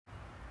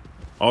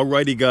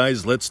Alrighty,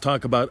 guys, let's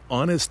talk about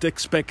honest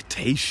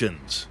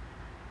expectations.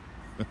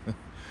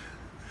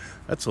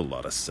 That's a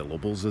lot of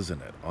syllables,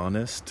 isn't it?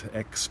 Honest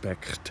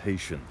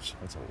expectations.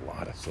 That's a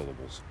lot of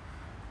syllables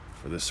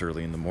for this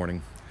early in the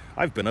morning.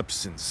 I've been up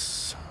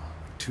since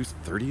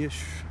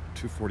 2:30ish,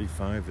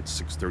 2:45.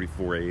 It's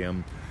 6:34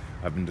 a.m.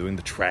 I've been doing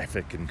the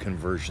Traffic and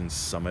Conversion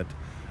Summit.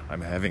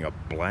 I'm having a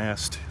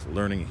blast,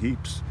 learning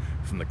heaps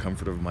from the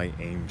comfort of my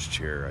Ames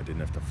chair. I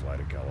didn't have to fly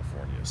to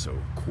California, so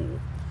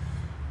cool.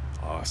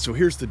 So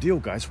here's the deal,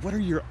 guys. What are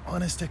your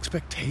honest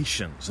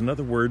expectations? In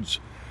other words,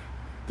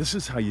 this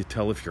is how you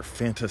tell if you're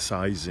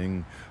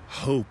fantasizing,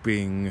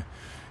 hoping,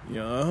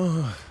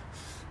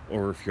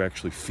 or if you're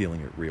actually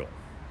feeling it real.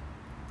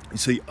 You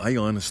see, I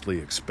honestly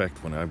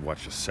expect when I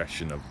watch a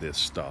session of this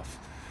stuff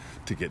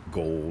to get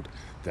gold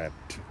that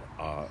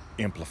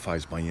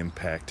amplifies my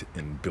impact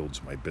and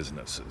builds my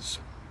businesses.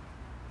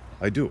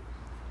 I do.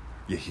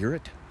 You hear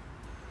it?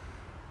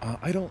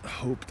 I don't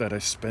hope that I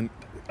spent,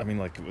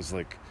 it was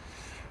like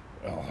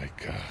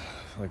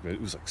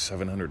it was like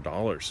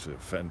 $700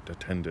 to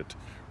attend it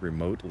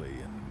remotely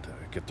and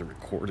get the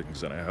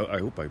recordings, and I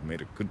hope I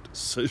made a good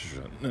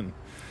decision. And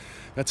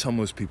that's how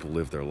most people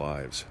live their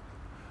lives.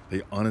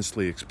 They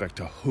honestly expect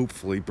to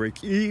hopefully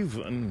break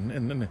even,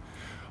 and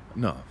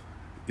no.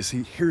 You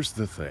see, here's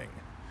the thing.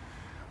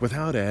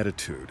 Without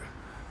attitude,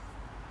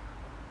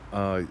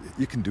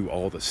 you can do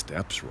all the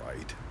steps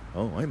right.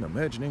 Oh, I'm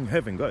imagining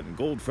having gotten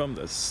gold from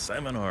the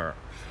seminar,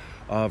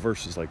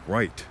 versus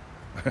right.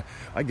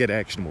 I get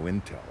actionable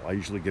intel. I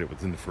usually get it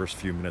within the first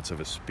few minutes of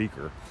a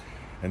speaker,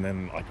 and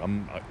then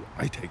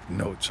I take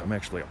notes. I'm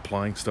actually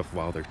applying stuff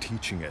while they're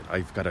teaching it.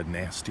 I've got a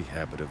nasty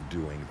habit of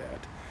doing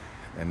that,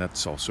 and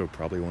that's also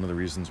probably one of the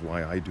reasons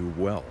why I do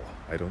well.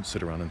 I don't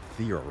sit around and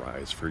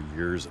theorize for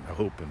years and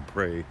hope and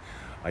pray.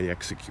 I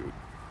execute.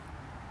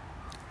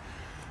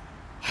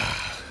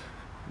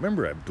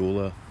 Remember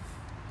Abdullah,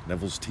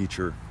 Neville's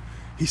teacher?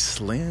 He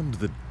slammed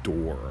the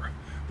door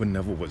when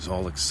Neville was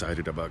all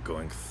excited about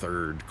going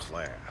third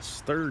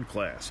class.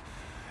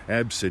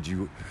 Ab said,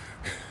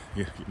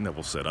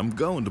 Neville said, I'm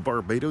going to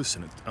Barbados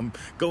and I'm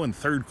going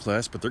third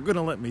class, but they're going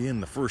to let me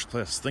in the first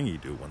class thingy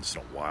do once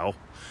in a while.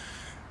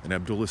 And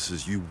Abdullah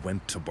says, you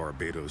went to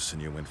Barbados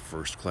and you went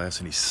first class,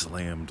 and he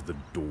slammed the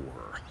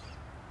door.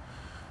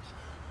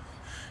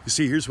 You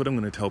see, here's what I'm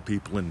going to tell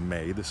people in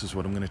May. This is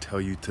what I'm going to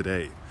tell you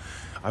today.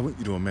 I want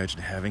you to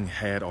imagine having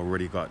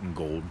already gotten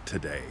gold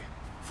today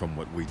from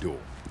what we do.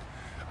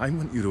 I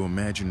want you to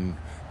imagine,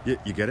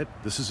 you get it?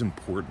 This is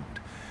important,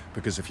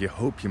 because if you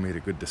hope you made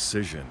a good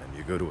decision and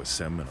you go to a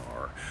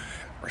seminar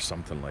or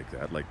something like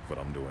that, like what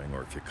I'm doing,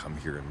 or if you come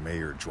here in May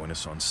or join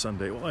us on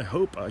Sunday, well, I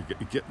hope I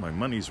get my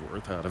money's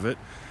worth out of it.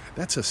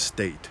 That's a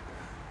state.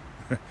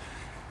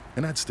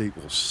 And that state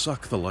will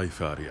suck the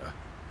life out of you.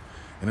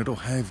 And it'll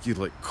have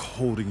you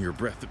holding your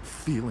breath and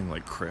feeling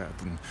like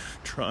crap and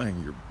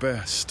trying your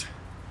best.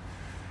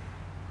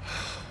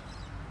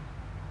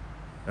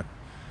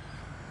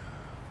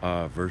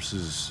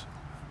 Versus,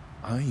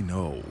 I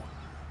know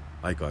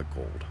I got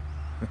gold.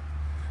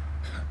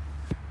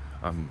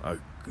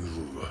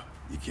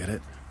 You get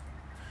it?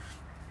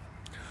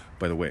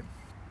 By the way,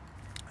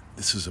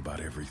 this is about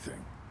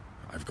everything.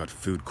 I've got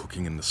food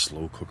cooking in the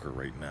slow cooker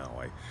right now.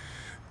 I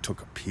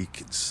took a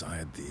peek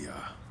inside the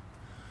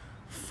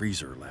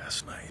freezer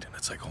last night, and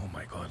it's like, oh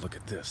my God, look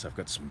at this. I've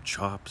got some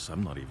chops.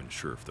 I'm not even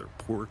sure if they're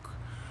pork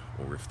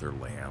or if they're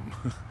lamb.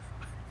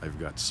 I've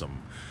got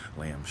some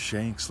lamb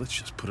shanks. Let's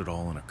just put it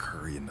all in a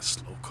curry in the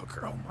slow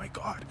cooker. Oh my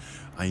God.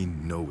 I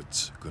know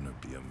it's going to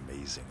be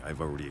amazing. I've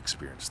already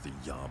experienced the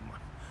yum.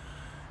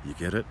 You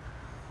get it?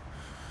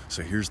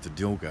 So here's the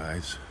deal,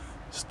 guys.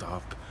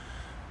 Start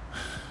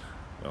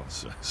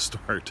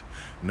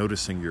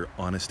noticing your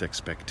honest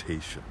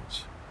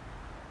expectations.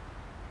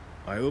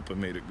 I hope I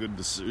made a good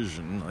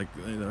decision. I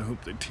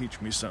hope they teach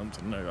me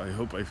something. I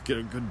hope I get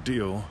a good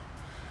deal.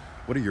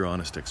 What are your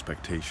honest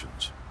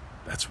expectations?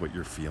 That's what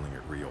you're feeling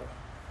it real.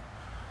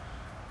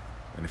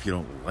 And if you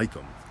don't like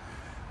them,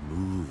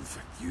 move.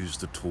 Use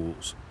the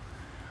tools.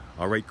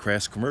 All right,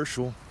 crass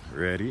commercial.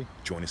 Ready?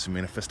 Join us at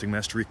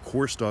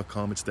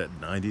ManifestingMasteryCourse.com. It's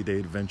that 90-day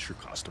adventure.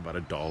 Cost about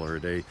 $1 a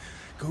day.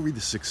 Go read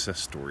the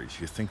success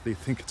stories. You think they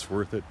think it's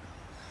worth it?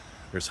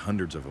 There's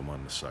hundreds of them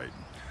on the site.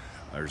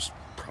 There's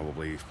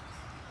probably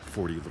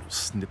 40 little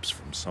snips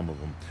from some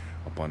of them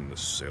up on the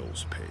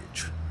sales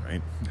page,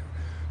 right?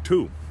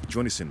 2,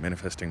 join us in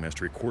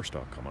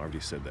ManifestingMasteryCourse.com. I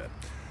already said that.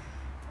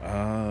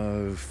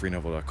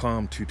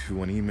 FreeNeville.com,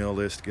 221 email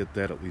list. Get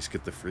that, at least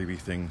get the freebie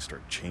thing.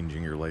 Start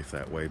changing your life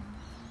that way.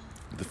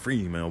 The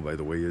free email, by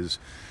the way, is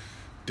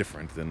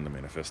different than the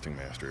Manifesting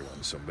Mastery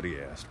one.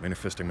 Somebody asked.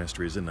 Manifesting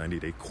Mastery is a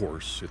 90-day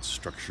course. It's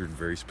structured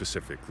very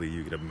specifically.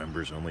 You get a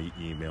members-only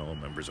email,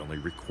 members-only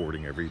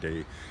recording every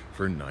day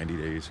for 90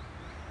 days.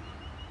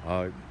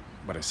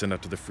 What I send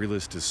out to the free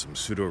list is some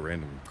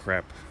pseudo-random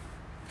crap.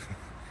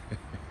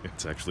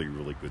 It's actually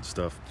really good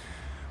stuff.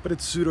 But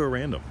it's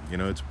pseudo-random.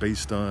 It's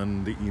based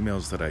on the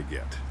emails that I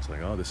get. It's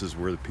like, oh, this is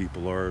where the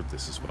people are.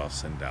 This is what I'll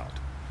send out.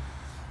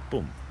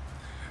 Boom.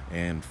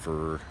 And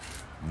for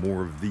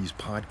more of these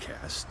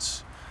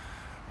podcasts,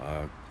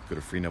 Go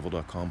to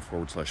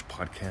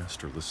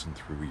freeneville.com/podcast or listen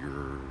through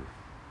your,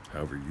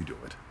 however you do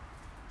it.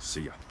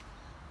 See ya.